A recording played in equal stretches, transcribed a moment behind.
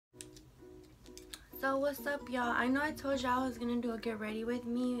So what's up, y'all? I know I told y'all I was gonna do a get ready with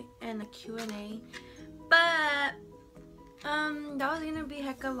me and a Q&A, but that was gonna be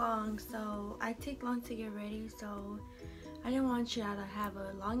hecka long, so I take long to get ready, so I didn't want you to have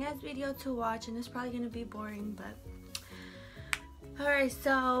a long ass video to watch, and it's probably gonna be boring. But alright,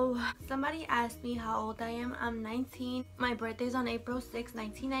 so somebody asked me how old I am. I'm 19. My birthday's on April 6,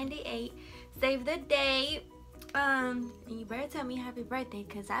 1998. Save the date. And you better tell me happy birthday,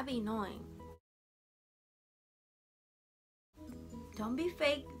 cause I be knowing. Don't be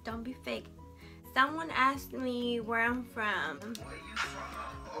fake. Don't be fake. Someone asked me where I'm from.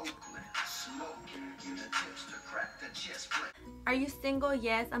 Are you single?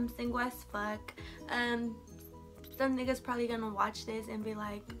 Yes, I'm single as fuck. Some niggas probably gonna watch this and be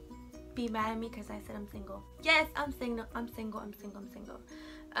like, be mad at me because I said I'm single. Yes, I'm single. I'm single. I'm single. I'm single.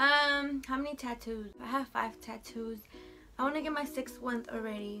 How many tattoos? I have 5 tattoos. I want to get my 6th one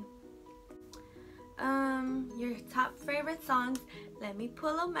already. Your top favorite songs. Let me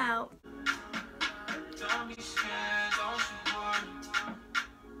pull them out. Don't be scared, don't you worry.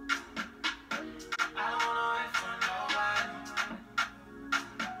 I don't wanna wait for nobody.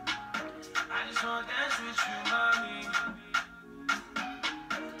 I just wanna dance with you, mommy.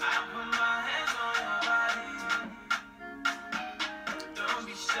 I put my hands on your body. Don't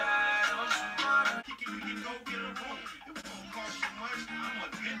be shy, don't you worry. You can go get a book. It won't cost you much. I'm a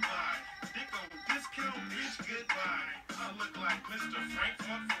good buy. Dick on discount, bitch, goodbye. I look like Mr.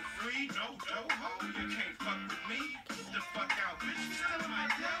 Frankfurt for free. No ho, you can't fuck with me. Get the fuck out, bitch. You selling my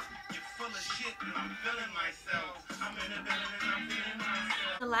dough? You're full of shit and I'm feeling myself. I'm in a building and I'm feeling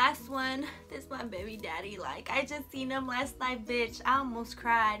myself. The last one, this my baby daddy. Like, I just seen him last night, bitch. I almost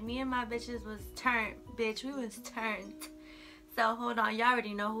cried. Me and my bitches was turned, bitch. We was turned. So hold on, y'all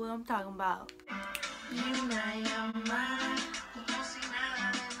already know who I'm talking about.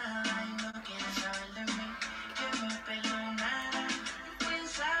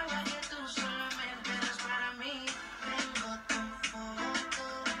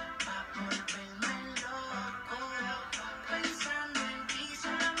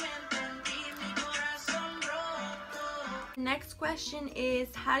 Next question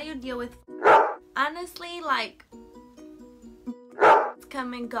is, how do you deal with honestly, like,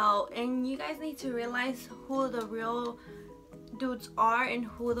 come and go, and you guys need to realize who the real dudes are and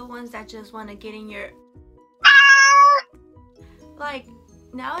who the ones that just want to get in your like.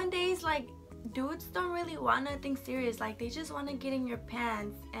 Nowadays, like, dudes don't really want nothing serious. Like, they just want to get in your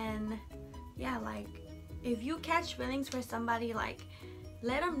pants. And yeah, like, if you catch feelings for somebody, like,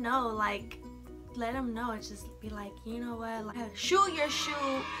 let them know. Like, let them know. It's just be like, you know what, like, shoot your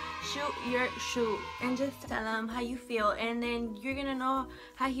shoe, and just tell him how you feel, and then you're gonna know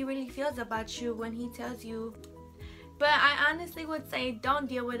how he really feels about you when he tells you. But I honestly would say, don't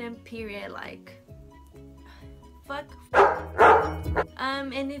deal with him, period. Like, fuck.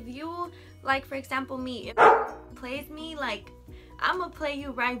 And if you, like, for example, me, if he plays me, like, I'ma play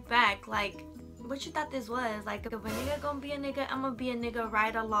you right back. Like, what you thought this was? Like, if a nigga gonna be a nigga, I'ma be a nigga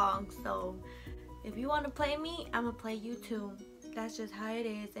right along. So if you want to play me, I'ma play you too. That's just how it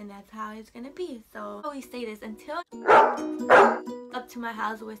is, and that's how it's gonna be. So I always say this, until up to my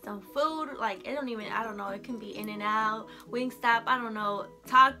house with some food, like, it don't even, I don't know, it can be In-N-Out, Wingstop, I don't know,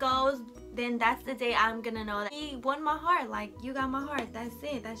 tacos, then that's the day I'm gonna know that he won my heart. Like, you got my heart. That's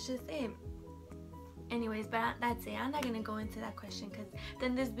it. That's just it. Anyways, but that's it. I'm not gonna go into that question because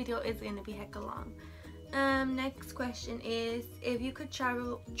then this video is gonna be hecka long. Next question is, if you could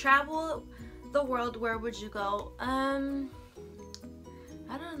travel the world, where would you go? I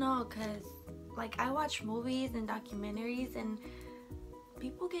don't know, cause like, I watch movies and documentaries and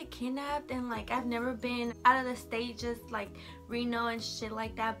people get kidnapped, and like, I've never been out of the state, just like Reno and shit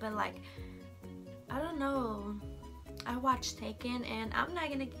like that. But like, I don't know, I watched Taken, and I'm not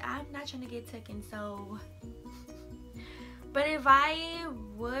trying to get taken. So but if I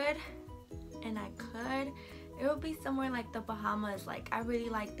would and I could, it would be somewhere like the Bahamas. Like, I really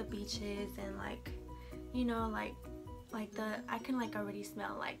like the beaches, and like, you know, like I can like already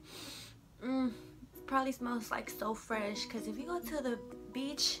smell like probably smells like so fresh. Because if you go to the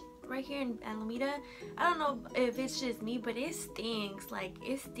beach right here in Alameda, I don't know if it's just me, but it stinks. Like,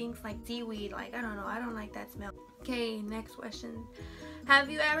 it stinks like seaweed. Like, I don't know, I don't like that smell. Okay, next question. Have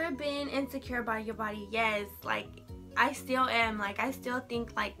you ever been insecure about your body? Yes, like, I still am. Like, I still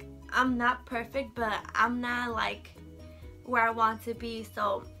think like I'm not perfect, but I'm not like where I want to be.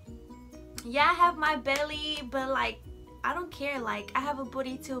 So yeah, I have my belly, but like, I don't care. Like, I have a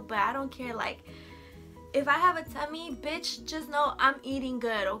booty too, but I don't care. Like, if I have a tummy, bitch, just know I'm eating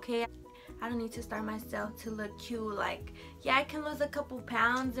good, okay? I don't need to starve myself to look cute. Like, yeah, I can lose a couple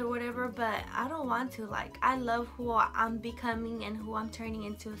pounds or whatever, but I don't want to. Like, I love who I'm becoming and who I'm turning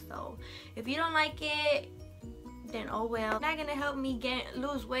into. So if you don't like it, then oh well. If you're not gonna help me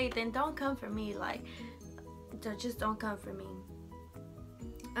lose weight, then don't come for me. Like, just don't come for me.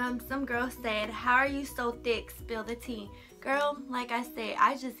 Some girl said, how are you so thick? Spill the tea. Girl, like I said,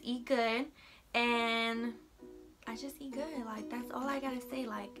 I just eat good, and I just eat good. Like, that's all I gotta say.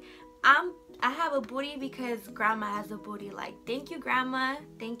 Like, I have a booty because grandma has a booty. Like, thank you, grandma.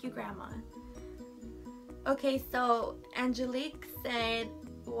 Thank you, grandma. Okay, so Angelique said,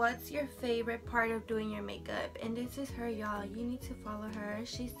 what's your favorite part of doing your makeup? And this is her, y'all. You need to follow her.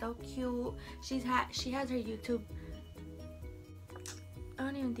 She's so cute. She has her YouTube. I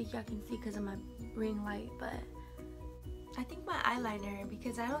don't even think y'all can see because of my ring light, but I think my eyeliner,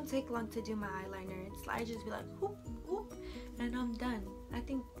 because I don't take long to do my eyeliner. It's like, I just be like whoop whoop and I'm done. I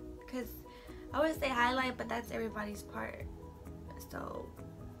think because I always say highlight, but that's everybody's part. So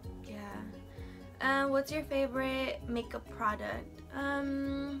yeah. What's your favorite makeup product?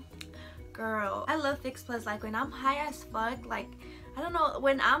 Girl, I love Fix Plus. Like, when I'm high as fuck, like, I don't know,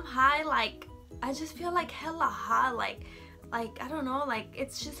 when I'm high, like, I just feel like hella hot. Like I don't know, like,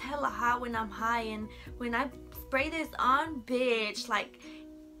 it's just hella hot when I'm high, and when I spray this on, bitch, like,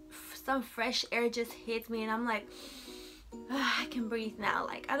 some fresh air just hits me and I'm like, I can breathe now.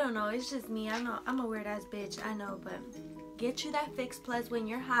 Like, I don't know, it's just me. I know I'm a weird ass bitch, I know, but get you that Fix Plus when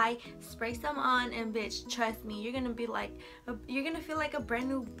you're high, spray some on, and bitch, trust me, you're gonna be like, you're gonna feel like a brand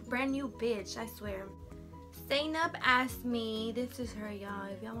new bitch, I swear. Zainab asked me, this is her, y'all,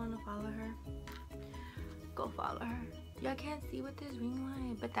 if y'all want to follow her, go follow her. Y'all can't see with this ring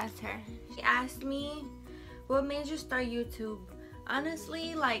light, but that's her. She asked me, what made you start YouTube?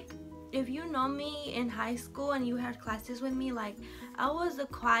 Honestly, like, if you know me in high school and you had classes with me, like, I was the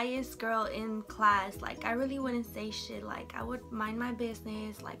quietest girl in class. Like, I really wouldn't say shit. Like, I would mind my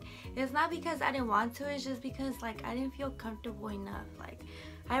business. Like, it's not because I didn't want to, it's just because, like, I didn't feel comfortable enough. Like,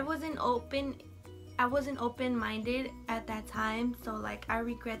 I wasn't open-minded at that time, so, like, I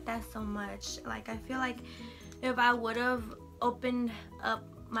regret that so much. Like, I feel like if I would have opened up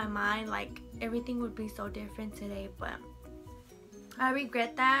my mind, like, everything would be so different today, but I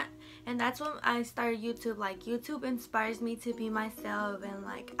regret that. And that's when I started YouTube. Like, YouTube inspires me to be myself, and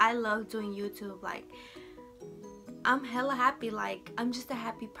like, I love doing YouTube. Like, I'm hella happy. Like, I'm just a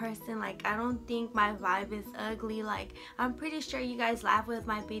happy person. Like, I don't think my vibe is ugly. Like, I'm pretty sure you guys laugh with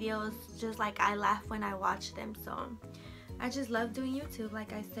my videos just like I laugh when I watch them. So I just love doing YouTube,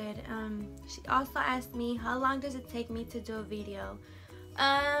 like I said. She also asked me, how long does it take me to do a video?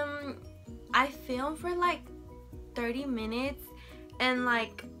 I film for like 30 minutes, and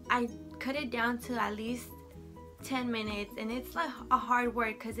like, I cut it down to at least 10 minutes, and it's like a hard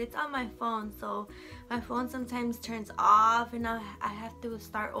work because it's on my phone, so my phone sometimes turns off, and I have to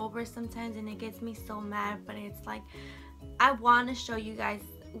start over sometimes, and it gets me so mad. But it's like, I want to show you guys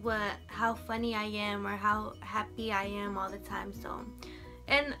how funny I am, or how happy I am all the time. So,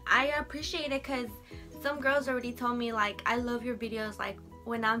 and I appreciate it because some girls already told me, like, I love your videos. Like,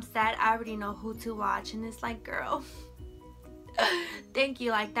 when I'm sad, I already know who to watch, and it's like, girl, thank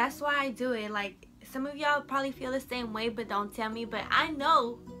you. Like, that's why I do it. Like, some of y'all probably feel the same way, but don't tell me. But I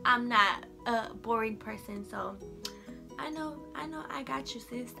know I'm not a boring person, so I know I got you,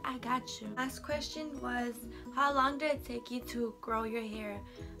 sis. I got you. Last question was, how long did it take you to grow your hair?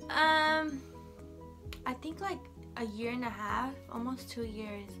 I think like a year and a half, almost 2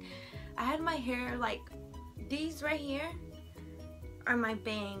 years. I had my hair, like, these right here are my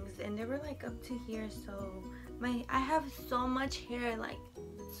bangs, and they were like up to here. So I have so much hair, like,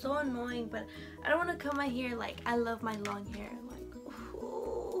 so annoying, but I don't want to cut my hair. Like, I love my long hair. Like,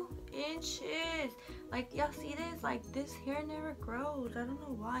 ooh, inches. Like, y'all see this? Like, this hair never grows. I don't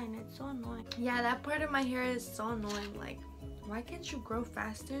know why, and it's so annoying. Yeah, that part of my hair is so annoying. Like, why can't you grow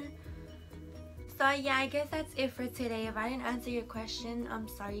faster? So yeah, I guess that's it for today. If I didn't answer your question, I'm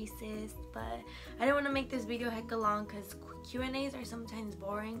sorry, sis, but I didn't want to make this video hecka long because Q&As are sometimes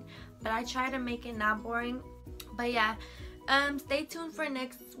boring, but I try to make it not boring. But yeah, stay tuned for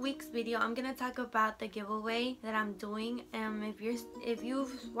next week's video. I'm gonna talk about the giveaway that I'm doing. If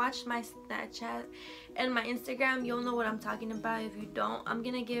you've watched my Snapchat and my Instagram, you'll know what I'm talking about. If you don't, I'm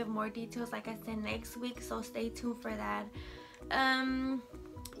gonna give more details, like I said, next week, so stay tuned for that.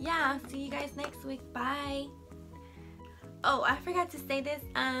 Yeah, I'll see you guys next week. Bye. Oh, I forgot to say this.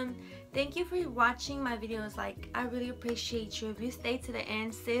 Thank you for watching my videos. Like, I really appreciate you. If you stay to the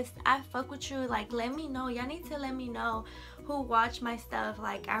end, sis, I fuck with you. Like, let me know. Y'all need to let me know who watch my stuff.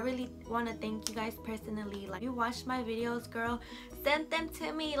 Like, I really want to thank you guys personally. Like, you watched my videos, girl, send them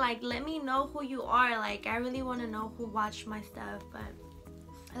to me. Like, let me know who you are. Like, I really want to know who watched my stuff. But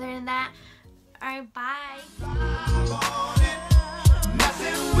other than that, alright, bye.